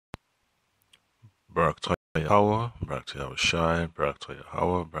Barak to Yahweh, Barak to Yahushai, Barak to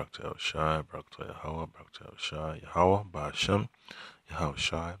Yahweh, Barak to Yahushai, Barak to Yahweh, Barak to Yahushai, Yahweh, Ba'ashem,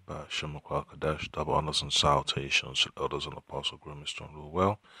 Yahushai, Ba'ashem, Kadesh, double honors and salutations to elders and apostles, Grim Mr. Rule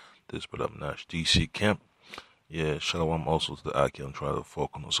well. This brother Nash DC Camp. Yeah, shalom also to the Aki and try the four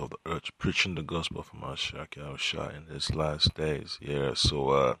corners of the earth, preaching the gospel from Mashiach Yahushai in these last days. Yeah,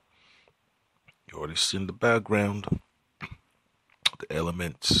 so you already seen the background, the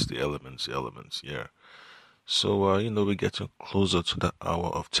elements, yeah. So, we're getting closer to the hour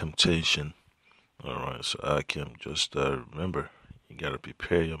of temptation. Alright, so I can just remember, you gotta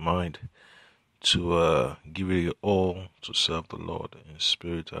prepare your mind to give it your all to serve the Lord in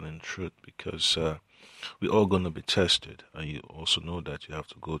spirit and in truth, because we're all gonna be tested, and you also know that you have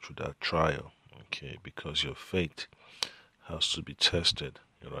to go through that trial, okay, because your faith has to be tested,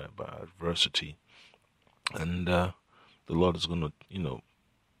 right, by adversity, and the Lord is gonna,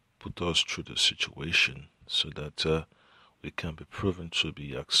 put us through the situation so that we can be proven to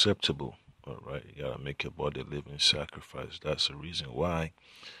be acceptable. All right, you gotta make your body a living sacrifice. That's the reason why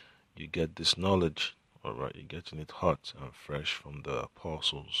you get this knowledge. All right, you're getting it hot and fresh from the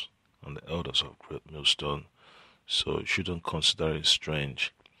apostles and the elders of Great Millstone. So you shouldn't consider it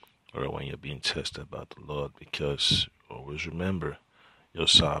strange, or when you're being tested by the Lord, because always remember your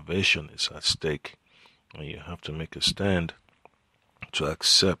salvation is at stake, and you have to make a stand to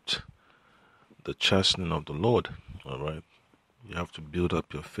accept the chastening of the Lord. All right. You have to build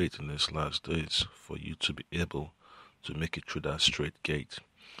up your faith in these last days for you to be able to make it through that straight gate.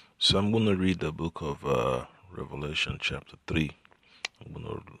 So I'm going to read the book of Revelation chapter 3. I'm going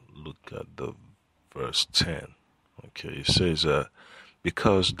to look at the verse 10. Okay, it says,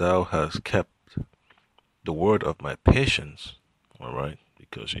 because thou hast kept the word of my patience, all right,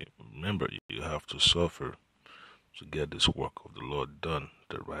 because remember, you have to suffer to get this work of the Lord done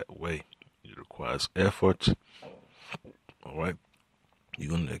the right way. It requires effort. All right, you're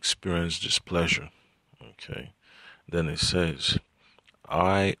going to experience displeasure. Okay, then it says,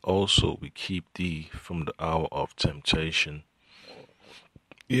 I also will keep thee from the hour of temptation.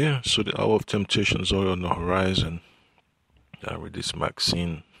 Yeah, so the hour of temptation is all on the horizon. With this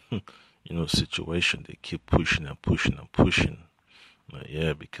Maxine, situation, they keep pushing and pushing and pushing.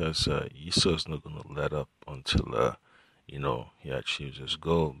 Yeah, because Esau's not going to let up until he achieves his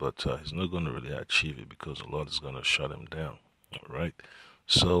goal, but he's not going to really achieve it because the Lord is going to shut him down. All right.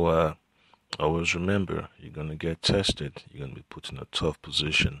 So always remember, you're going to get tested. You're going to be put in a tough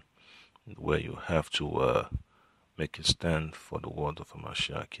position where you have to make a stand for the word of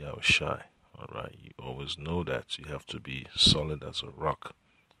Mashiach Yahushai. All right. You always know that you have to be solid as a rock.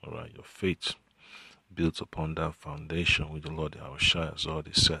 All right. Your faith built upon that foundation which the Lord Yahushai has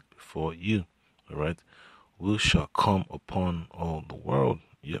already set before you. All right. We shall come upon all the world.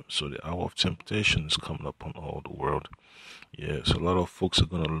 Yep, so the hour of temptation is coming upon all the world. Yeah, so a lot of folks are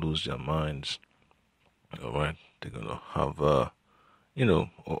going to lose their minds. All right, they're going to have,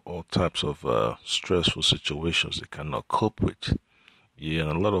 all types of stressful situations they cannot cope with. Yeah,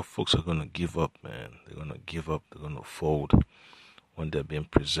 and a lot of folks are going to give up, man. They're going to give up. They're going to fold when they're being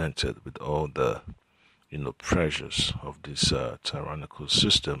presented with all the, pressures of this tyrannical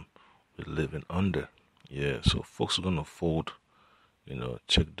system we're living under. Yeah, so folks are going to fold,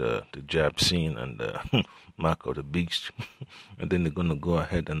 check the jab scene and the mark of the beast, and then they're going to go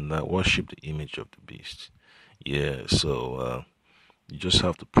ahead and worship the image of the beast. Yeah, so you just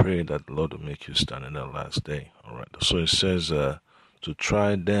have to pray that the Lord will make you stand in the last day. All right, so it says to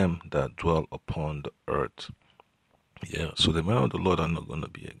try them that dwell upon the earth. Yeah, so the men of the Lord are not going to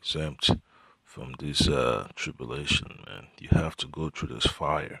be exempt from this tribulation, man. You have to go through this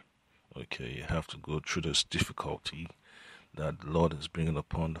fire. Okay, you have to go through this difficulty that the Lord is bringing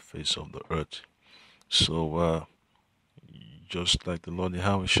upon the face of the earth. So, just like the Lord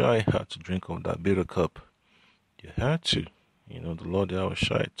Yahushai had to drink of that bitter cup, you had to. The Lord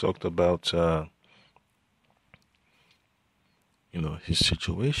Yahushai talked about, his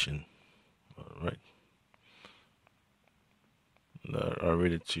situation. All right. I'll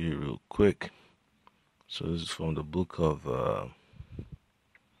read it to you real quick. So this is from the book of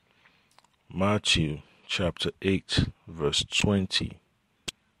Matthew chapter 8 verse 20.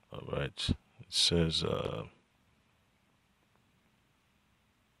 All right, it says I'm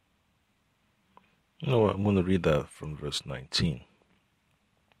going to read that from verse 19.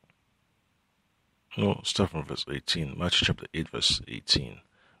 No, start from verse 18. Matthew chapter 8 verse 18.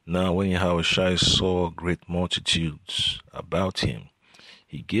 Now when Yahushua saw great multitudes about him,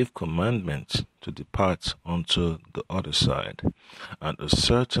 he gave commandment to depart unto the other side. And a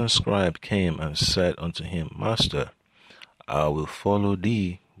certain scribe came and said unto him, Master, I will follow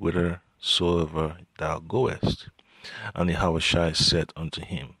thee whithersoever thou goest. And Yahushua said unto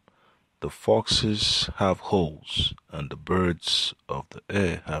him, The foxes have holes, and the birds of the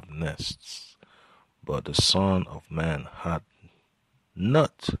air have nests, but the Son of Man hath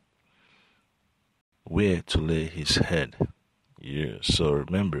not where to lay his head. Yeah, so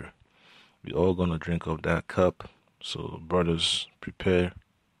remember, we're all going to drink of that cup. So brothers, prepare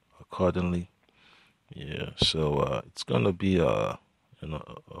accordingly. Yeah, so it's going to be a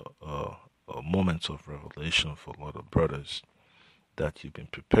moment of revelation for a lot of brothers, that you've been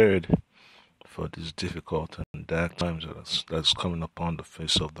prepared for these difficult and dark times that's coming upon the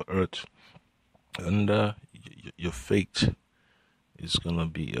face of the earth. And your faith is going to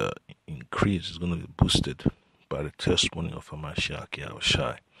be increased, it's going to be boosted by the testimony of Hamashiach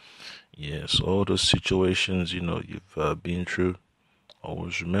Yahushai. Yes, all those situations, you've been through,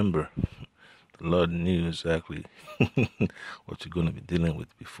 always remember, the Lord knew exactly what you're going to be dealing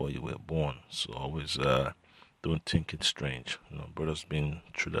with before you were born. So always don't think it's strange. Brothers been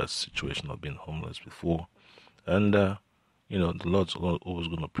through that situation of being homeless before. And, the Lord's always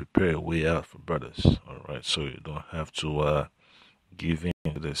going to prepare a way out for brothers. All right, so you don't have to give in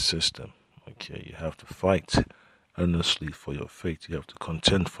to the system. Okay, you have to fight earnestly for your faith. You have to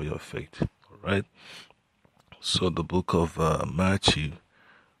contend for your faith. All right. So the book of Matthew,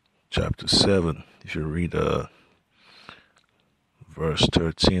 chapter 7, if you read verse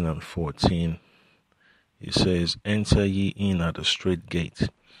 13 and 14, it says, Enter ye in at the straight gate,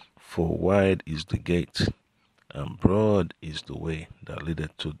 for wide is the gate, and broad is the way that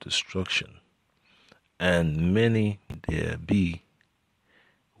leadeth to destruction, and many there be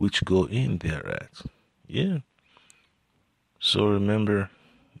which go in thereat. Yeah. So remember,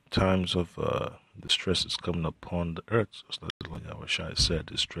 times of distress is coming upon the earth. Just like Yahushua said,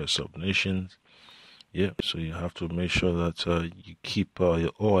 distress of nations. Yeah. So you have to make sure that you keep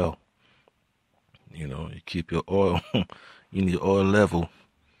your oil. You keep your oil in the oil level.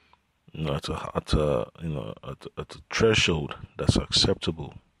 At a threshold that's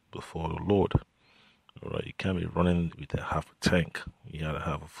acceptable before the Lord. All right, you can't be running with a half a tank. You gotta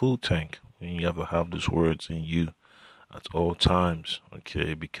have a full tank, and you have to have these words in you at all times.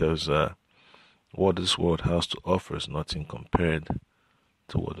 Okay, because what this world has to offer is nothing compared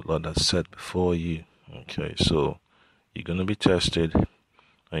to what the Lord has set before you. Okay, so you're gonna be tested,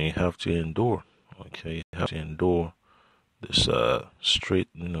 and you have to endure. Okay, you have to endure this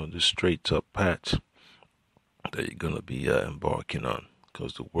straight up path that you're gonna be embarking on,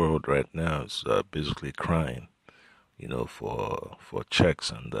 because the world right now is basically crying, for checks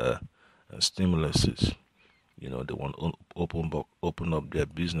and stimuluses. They want to open up their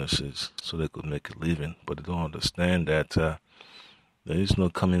businesses so they could make a living, but they don't understand that there is no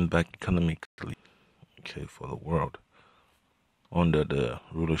coming back economically, okay, for the world under the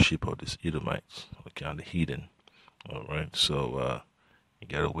rulership of these Edomites, okay, and the heathen. All right, so you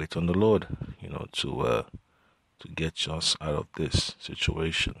gotta wait on the Lord, to get us out of this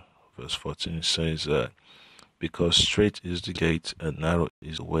situation. Verse 14 says, because straight is the gate and narrow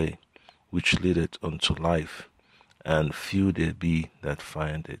is the way which leadeth unto life, and few there be that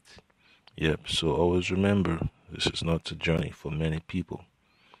find it. Yep, so always remember, this is not a journey for many people.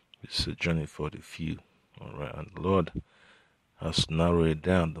 It's a journey for the few. All right, and the Lord has narrowed it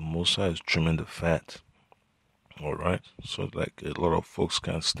down. The Most High is trimming the fat. All right, so like a lot of folks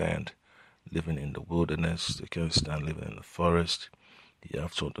can't stand living in the wilderness. They can't stand living in the forest. You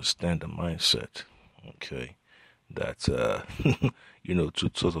have to understand the mindset, okay, that,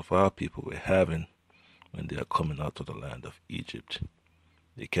 2/3 of our people were having when they are coming out of the land of Egypt.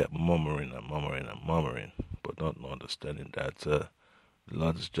 They kept murmuring and murmuring and murmuring, but not understanding that the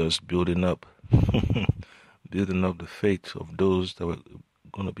Lord is just building up, building up the faith of those that were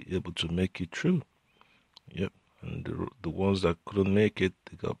going to be able to make it through. Yep, and the ones that couldn't make it,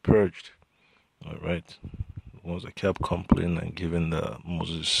 they got purged. All right, the ones that kept complaining and giving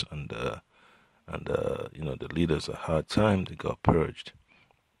Moses and the leaders a hard time, they got purged.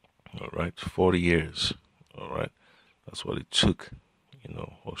 All right, 40 years. All right, that's what it took.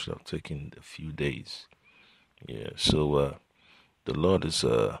 What should have taken a few days. Yeah, so the Lord is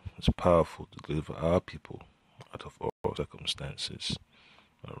powerful to deliver our people out of all circumstances.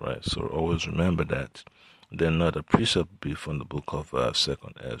 All right, so always remember that. Then another precept be from the book of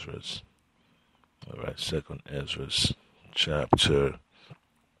 2nd Ezra. All right, 2nd Ezra, chapter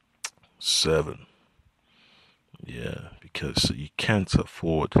 7. Yeah, because you can't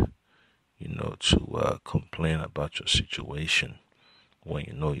afford, to complain about your situation when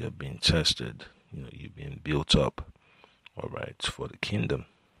you're being tested. You're being built up. All right, for the kingdom.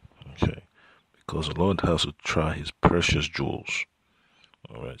 Okay, because the Lord has to try His precious jewels.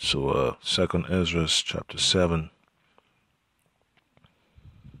 All right, so Second Ezra chapter 7.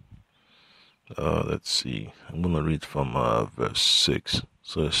 Let's see. I'm gonna read from verse 6.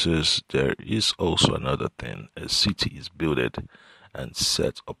 So it says, "There is also another thing: a city is builded and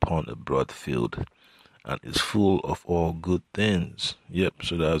set upon a broad field, and is full of all good things." Yep.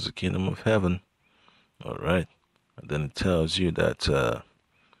 So that's the kingdom of heaven. All right. And then it tells you that the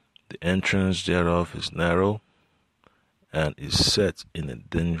entrance thereof is narrow and is set in a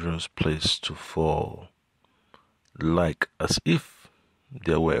dangerous place to fall, like as if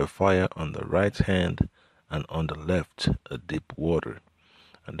there were a fire on the right hand and on the left a deep water.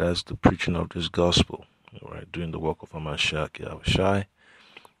 And that's the preaching of this gospel. All right, doing the work of Hamashiach Yahushai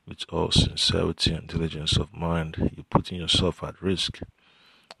with all sincerity and diligence of mind. You're putting yourself at risk,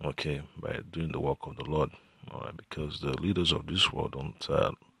 okay, by doing the work of the Lord. All right, because the leaders of this world don't,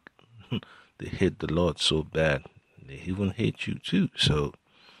 they hate the Lord so bad. They even hate you too. So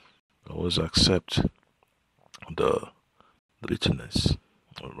always accept the bitterness.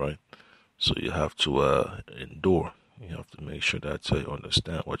 All right. So you have to endure. You have to make sure that you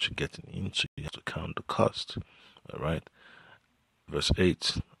understand what you're getting into. You have to count the cost. All right. Verse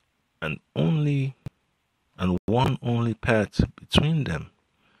 8. And one only path between them.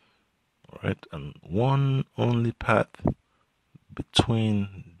 All right. And one only path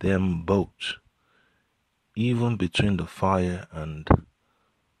between them both. Even between the fire and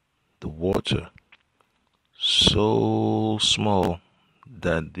the water. So small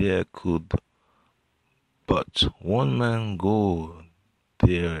that there could but one man go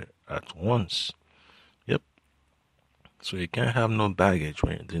there at once. Yep. So you can't have no baggage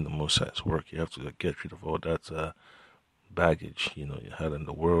when you're doing the Most High's work. You have to get rid of all that baggage, you had in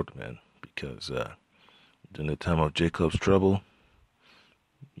the world, man. Because during the time of Jacob's trouble,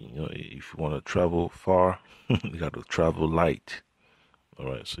 if you want to travel far, you got to travel light. All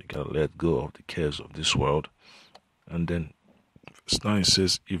right, so you got to let go of the cares of this world. And then verse 9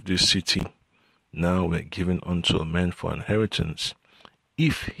 says, "If this city now were given unto a man for inheritance,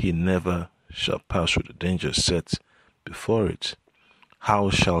 if he never shall pass through the danger set before it, how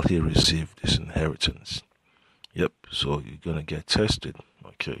shall he receive this inheritance?" Yep, so you're going to get tested,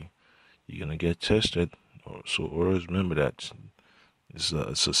 okay? You're going to get tested. So always remember that it's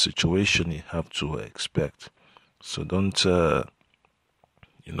a situation you have to expect. So don't,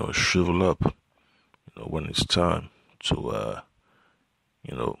 shrivel up, when it's time to,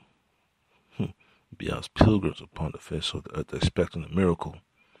 be as pilgrims upon the face of the earth, expecting a miracle,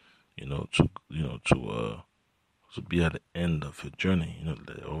 to be at the end of your journey.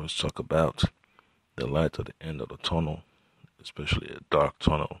 They always talk about the light at the end of the tunnel, especially a dark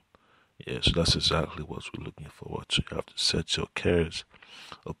tunnel. Yeah, so that's exactly what we're looking forward to. You have to set your cares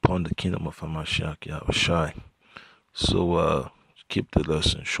upon the kingdom of Hamashiach Yahushai. So keep the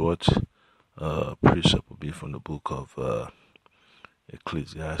lesson short. Precept will be from the book of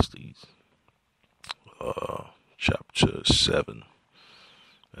Ecclesiastes, chapter 7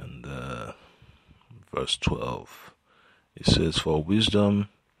 and verse 12. It says, "For wisdom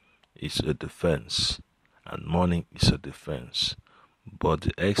is a defense, and money is a defense. But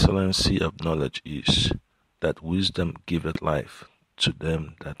the excellency of knowledge is that wisdom giveth life to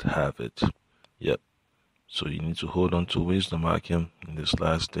them that have it." Yep. So you need to hold on to wisdom, Hakim, in these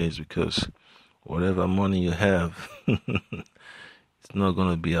last days, because whatever money you have, it's not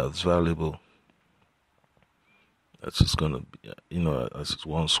going to be as valuable as it's going to be, as it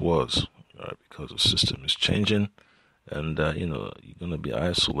once was, right? Because the system is changing, and you're going to be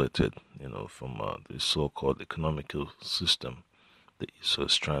isolated, from this so-called economical system that Esau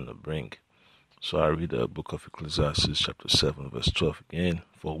is trying to bring. So I read the book of Ecclesiastes chapter 7 verse 12 again.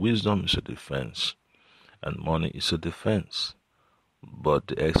 "For wisdom is a defense, and money is a defense. But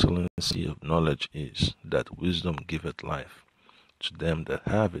the excellency of knowledge is that wisdom giveth life to them that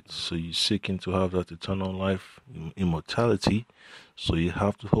have it." So you're seeking to have that eternal life, immortality. So you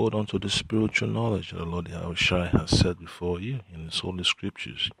have to hold on to the spiritual knowledge that the Lord Yahushua has set before you in His holy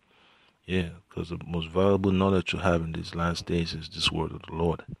scriptures. Yeah, because the most valuable knowledge to have in these last days is this word of the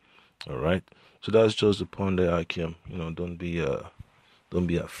Lord. All right. So that's just the point that I can, don't be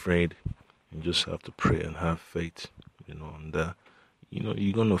afraid. You just have to pray and have faith, and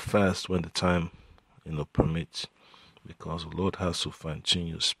you're gonna fast when the time, permits, because the Lord has to fine tune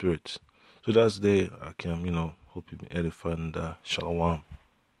your spirit. So that's the day I can, hope you've been edified, and shalom.